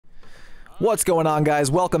What's going on, guys?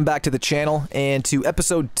 Welcome back to the channel and to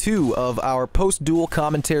episode 2 of our post-duel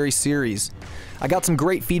commentary series. I got some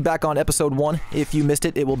great feedback on episode 1. If you missed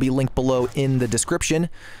it, it will be linked below in the description.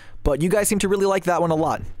 But you guys seem to really like that one a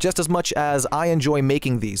lot, just as much as I enjoy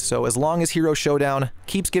making these. So as long as Hero Showdown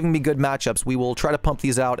keeps giving me good matchups, we will try to pump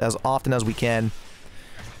these out as often as we can.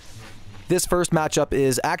 This first matchup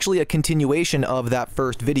is actually a continuation of that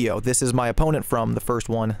first video. This is my opponent from the first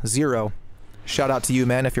one, Zero. Shout out to you,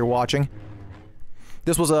 man, if you're watching.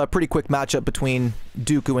 This was a pretty quick matchup between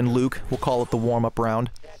Dooku and Luke. We'll call it the warm-up round.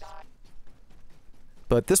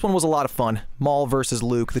 But this one was a lot of fun. Maul versus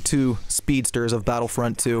Luke, the two speedsters of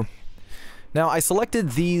Battlefront 2. Now, I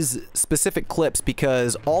selected these specific clips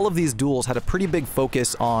because all of these duels had a pretty big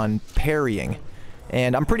focus on parrying.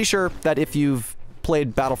 And I'm pretty sure that if you've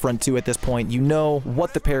played Battlefront 2 at this point, you know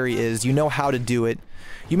what the parry is, you know how to do it.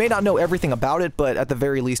 You may not know everything about it, but at the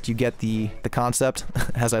very least you get the concept,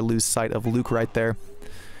 as I lose sight of Luke right there.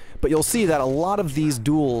 But you'll see that a lot of these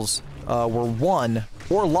duels were won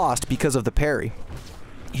or lost because of the parry.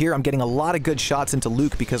 Here I'm getting a lot of good shots into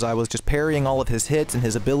Luke because I was just parrying all of his hits and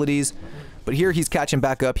his abilities. But here he's catching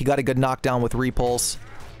back up. He got a good knockdown with Repulse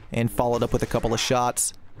and followed up with a couple of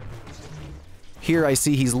shots. Here I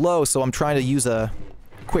see he's low, so I'm trying to use a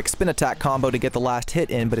quick spin attack combo to get the last hit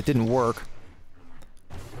in, but it didn't work.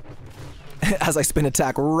 As I spin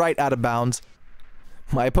attack right out of bounds.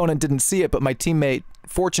 My opponent didn't see it, but my teammate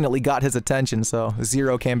fortunately got his attention, so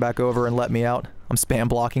Zero came back over and let me out. I'm spam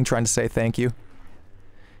blocking, trying to say thank you.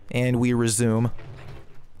 And we resume.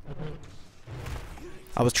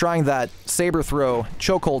 I was trying that saber throw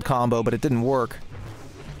chokehold combo, but it didn't work.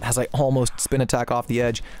 As I almost spin attack off the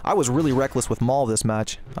edge. I was really reckless with Maul this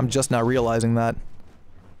match. I'm just now realizing that.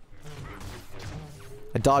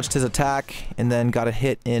 I dodged his attack and then got a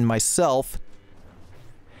hit in myself.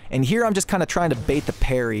 And here I'm just kind of trying to bait the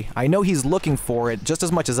parry. I know he's looking for it just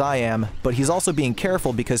as much as I am, but he's also being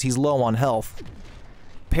careful because he's low on health.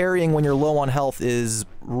 Parrying when you're low on health is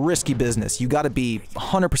risky business. You gotta be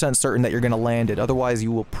 100% certain that you're gonna land it, otherwise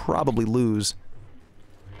you will probably lose.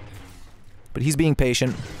 But he's being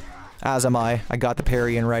patient, as am I. I got the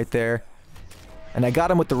parry in right there. And I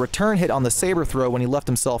got him with the return hit on the saber throw when he left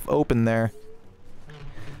himself open there.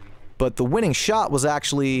 But the winning shot was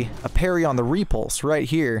actually a parry on the repulse right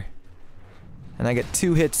here. And I get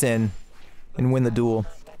 2 hits in and win the duel.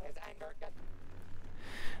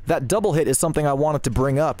 That double hit is something I wanted to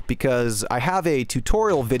bring up because I have a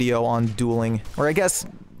tutorial video on dueling, or I guess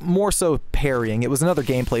more so parrying. It was another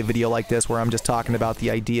gameplay video like this where I'm just talking about the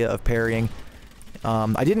idea of parrying.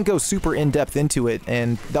 I didn't go super in-depth into it,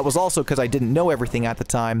 and that was also because I didn't know everything at the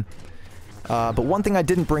time. But one thing I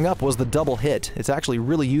didn't bring up was the double hit. It's actually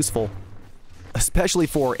really useful, especially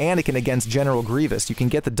for Anakin against General Grievous. You can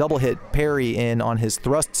get the double hit parry in on his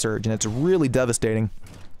thrust surge, and it's really devastating.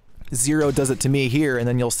 Zero does it to me here, and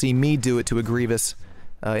then you'll see me do it to a Grievous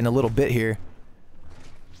in a little bit here.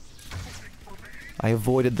 I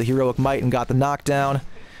avoided the heroic might and got the knockdown.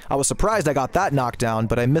 I was surprised I got that knockdown,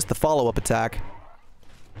 but I missed the follow-up attack.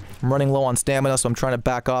 I'm running low on stamina, so I'm trying to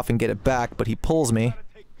back off and get it back, but he pulls me.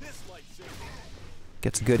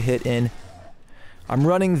 Gets a good hit in. I'm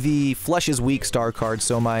running the Flesh is Weak star card,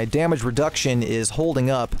 so my damage reduction is holding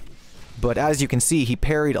up. But as you can see, he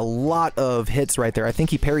parried a lot of hits right there. I think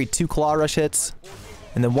he parried 2 Claw Rush hits,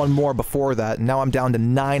 and then 1 more before that. And now I'm down to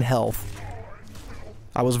 9 health.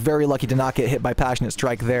 I was very lucky to not get hit by Passionate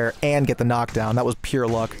Strike there and get the knockdown. That was pure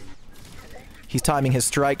luck. He's timing his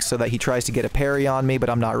strikes so that he tries to get a parry on me, but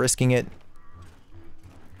I'm not risking it.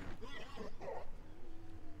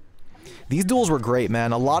 These duels were great,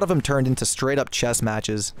 man. A lot of them turned into straight-up chess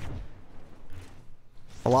matches.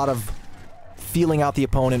 A lot of feeling out the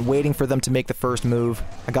opponent, waiting for them to make the first move.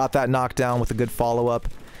 I got that knockdown with a good follow-up.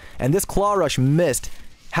 And this Claw Rush missed.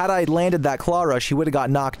 Had I landed that Claw Rush, he would have got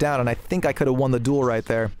knocked down, and I think I could have won the duel right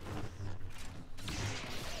there.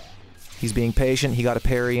 He's being patient. He got a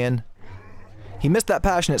parry in. He missed that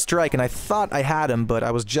Passionate Strike, and I thought I had him, but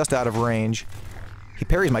I was just out of range. He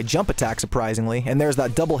parries my jump attack, surprisingly, and there's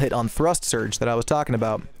that double hit on thrust surge that I was talking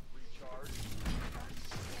about.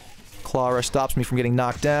 Claw Rush stops me from getting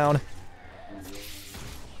knocked down.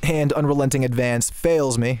 And Unrelenting Advance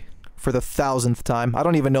fails me for the 1000th time. I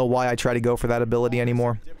don't even know why I try to go for that ability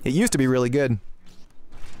anymore. It used to be really good.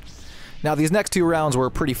 Now, these next 2 rounds were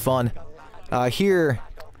pretty fun. Here,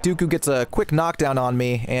 Dooku gets a quick knockdown on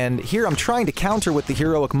me, and here I'm trying to counter with the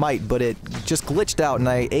heroic might, but it just glitched out and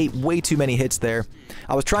I ate way too many hits there.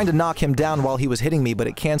 I was trying to knock him down while he was hitting me, but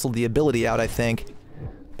it canceled the ability out, I think.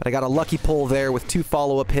 But I got a lucky pull there with 2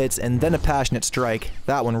 follow-up hits and then a Passionate Strike.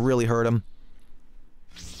 That one really hurt him.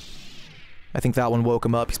 I think that one woke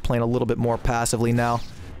him up. He's playing a little bit more passively now.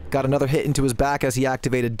 Got another hit into his back as he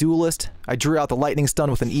activated Duelist. I drew out the lightning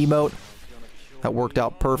stun with an emote. That worked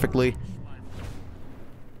out perfectly.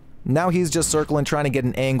 Now he's just circling, trying to get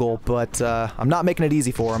an angle, but I'm not making it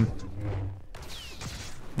easy for him.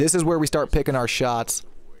 This is where we start picking our shots.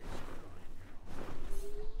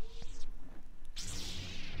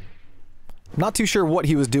 I'm not too sure what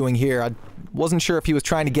he was doing here. I wasn't sure if he was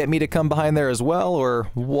trying to get me to come behind there as well or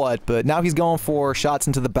what, but now he's going for shots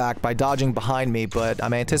into the back by dodging behind me, but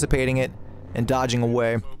I'm anticipating it and dodging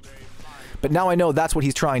away. But now I know that's what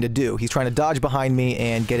he's trying to do. He's trying to dodge behind me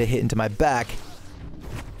and get a hit into my back.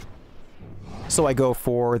 So I go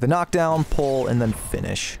for the knockdown, pull, and then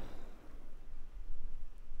finish.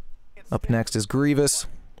 Up next is Grievous.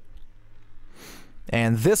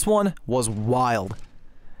 And this one was wild.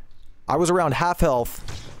 I was around half health.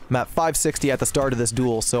 I'm at 560 at the start of this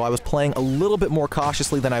duel, so I was playing a little bit more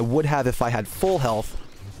cautiously than I would have if I had full health.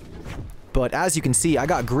 But as you can see, I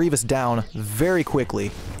got Grievous down very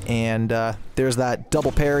quickly. And there's that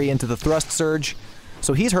double parry into the thrust surge.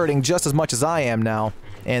 So he's hurting just as much as I am now.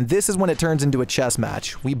 And this is when it turns into a chess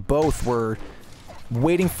match. We both were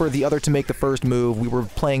waiting for the other to make the first move. We were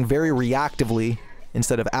playing very reactively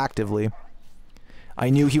instead of actively. I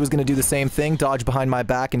knew he was going to do the same thing, dodge behind my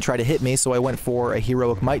back and try to hit me, so I went for a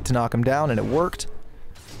heroic might to knock him down, and it worked.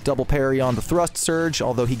 Double parry on the thrust surge,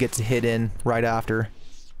 although he gets a hit in right after.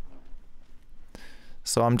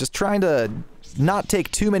 So I'm just trying to not take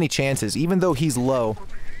too many chances, even though he's low.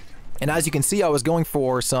 And as you can see, I was going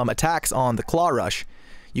for some attacks on the Claw Rush.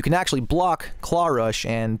 You can actually block Claw Rush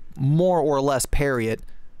and more or less parry it.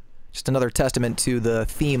 Just another testament to the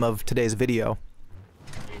theme of today's video.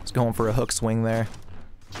 Just going for a hook swing there.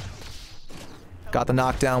 Got the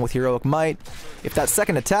knockdown with Heroic Might. If that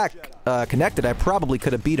second attack connected, I probably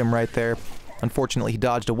could have beat him right there. Unfortunately, he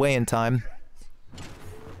dodged away in time.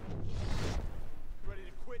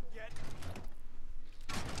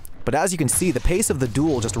 But as you can see, the pace of the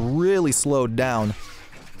duel just really slowed down.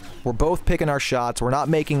 We're both picking our shots. We're not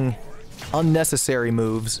making unnecessary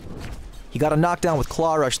moves. He got a knockdown with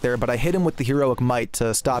Claw Rush there, but I hit him with the Heroic Might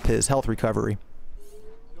to stop his health recovery.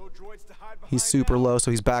 He's super low,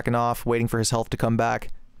 so he's backing off, waiting for his health to come back.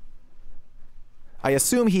 I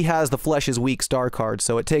assume he has the Flesh is Weak star card,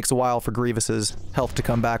 so it takes a while for Grievous's health to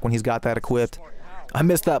come back when he's got that equipped. I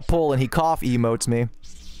missed that pull, and he cough emotes me.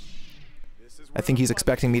 I think he's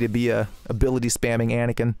expecting me to be a ability spamming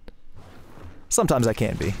Anakin. Sometimes I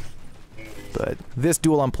can be. But this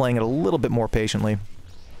duel I'm playing it a little bit more patiently.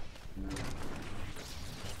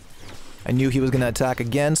 I knew he was going to attack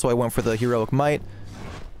again, so I went for the Heroic Might.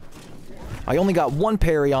 I only got one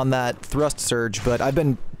parry on that thrust surge, but I've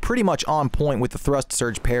been pretty much on point with the thrust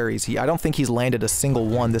surge parries. I don't think he's landed a single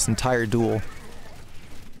one this entire duel.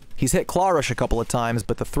 He's hit Claw Rush a couple of times,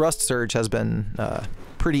 but the thrust surge has been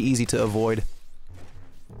pretty easy to avoid.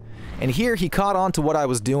 And here he caught on to what I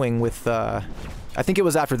was doing with, I think it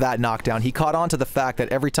was after that knockdown, he caught on to the fact that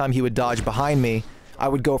every time he would dodge behind me, I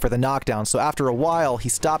would go for the knockdown. So after a while, he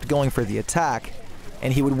stopped going for the attack,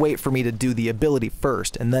 and he would wait for me to do the ability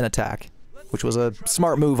first and then attack, which was a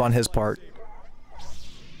smart move on his part.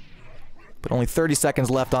 But only 30 seconds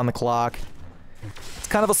left on the clock. It's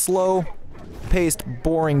kind of a slow-paced,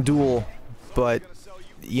 boring duel, but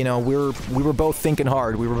you know, we were both thinking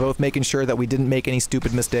hard. We were both making sure that we didn't make any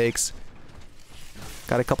stupid mistakes.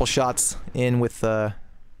 Got a couple shots in with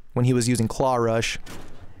when he was using Claw Rush.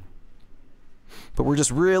 But we're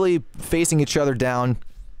just really facing each other down,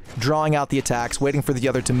 drawing out the attacks, waiting for the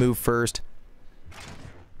other to move first.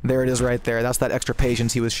 There it is right there. That's that extra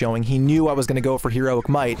patience he was showing. He knew I was going to go for Heroic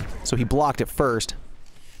Might, so he blocked it first.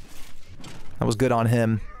 That was good on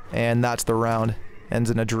him. And that's the round.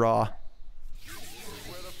 Ends in a draw.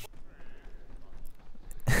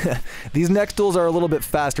 These next duels are a little bit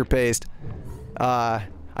faster paced.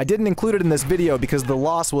 I didn't include it in this video because the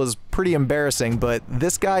loss was pretty embarrassing, but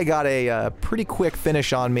this guy got a pretty quick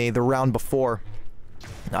finish on me the round before.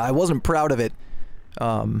 I wasn't proud of it.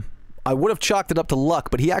 I would have chalked it up to luck,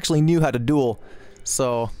 but he actually knew how to duel,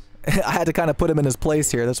 so I had to kind of put him in his place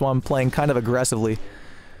here. That's why I'm playing kind of aggressively.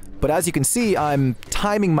 But as you can see, I'm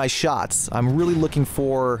timing my shots. I'm really looking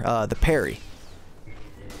for the parry.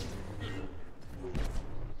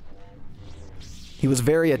 He was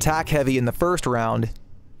very attack heavy in the first round,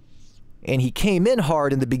 and he came in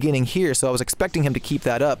hard in the beginning here, so I was expecting him to keep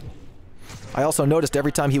that up. I also noticed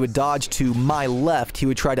every time he would dodge to my left, he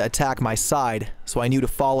would try to attack my side, so I knew to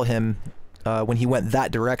follow him when he went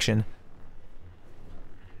that direction.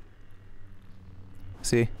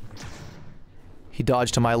 See? He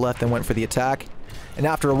dodged to my left and went for the attack, and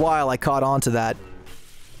after a while I caught on to that.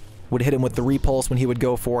 would hit him with the repulse when he would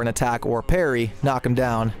go for an attack or parry, knock him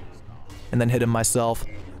down, and then hit him myself.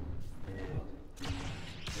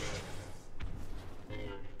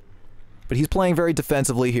 But he's playing very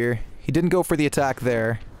defensively here. He didn't go for the attack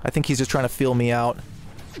there. I think he's just trying to feel me out.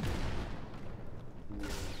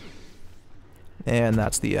 And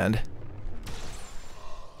that's the end.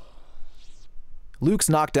 Luke's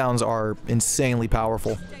knockdowns are insanely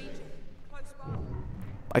powerful.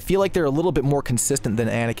 I feel like they're a little bit more consistent than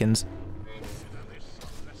Anakin's.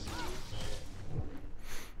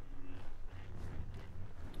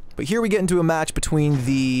 But here we get into a match between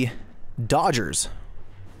the Dodgers.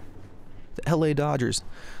 The LA Dodgers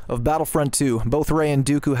of Battlefront 2. Both Rey and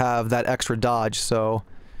Dooku have that extra dodge, so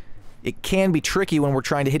it can be tricky when we're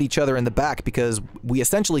trying to hit each other in the back because we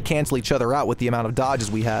essentially cancel each other out with the amount of dodges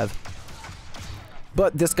we have.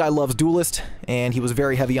 But this guy loves Duelist, and he was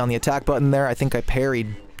very heavy on the attack button there. I think I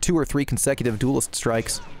parried 2 or 3 consecutive Duelist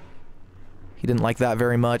strikes. He didn't like that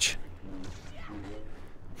very much.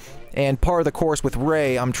 And part of the course with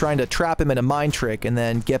Rey, I'm trying to trap him in a mind trick and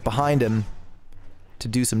then get behind him to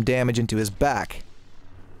do some damage into his back.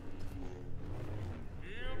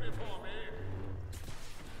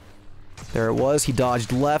 There it was. He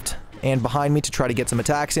dodged left and behind me to try to get some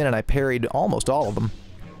attacks in, and I parried almost all of them.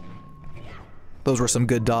 Those were some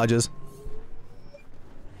good dodges.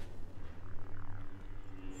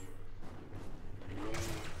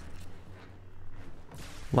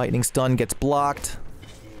 Lightning stun gets blocked.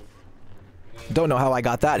 Don't know how I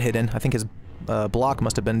got that hidden. I think his block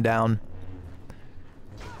must have been down.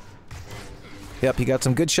 Yep, he got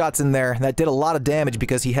some good shots in there. That did a lot of damage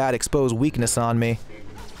because he had exposed weakness on me.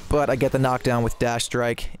 But I get the knockdown with dash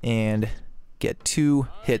strike and get 2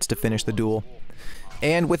 hits to finish the duel.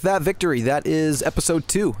 And with that victory, that is episode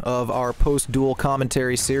 2 of our post-duel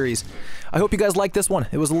commentary series. I hope you guys liked this one.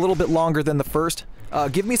 It was a little bit longer than the first.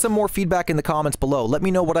 Give me some more feedback in the comments below. Let me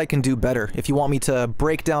know what I can do better. If you want me to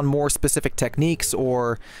break down more specific techniques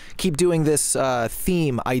or keep doing this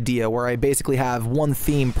theme idea where I basically have one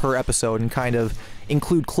theme per episode and kind of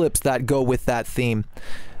include clips that go with that theme.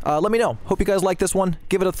 Let me know. Hope you guys liked this one.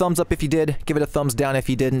 Give it a thumbs up if you did. Give it a thumbs down if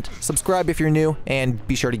you didn't. Subscribe if you're new, and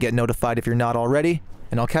be sure to get notified if you're not already.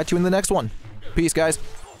 And I'll catch you in the next one. Peace, guys.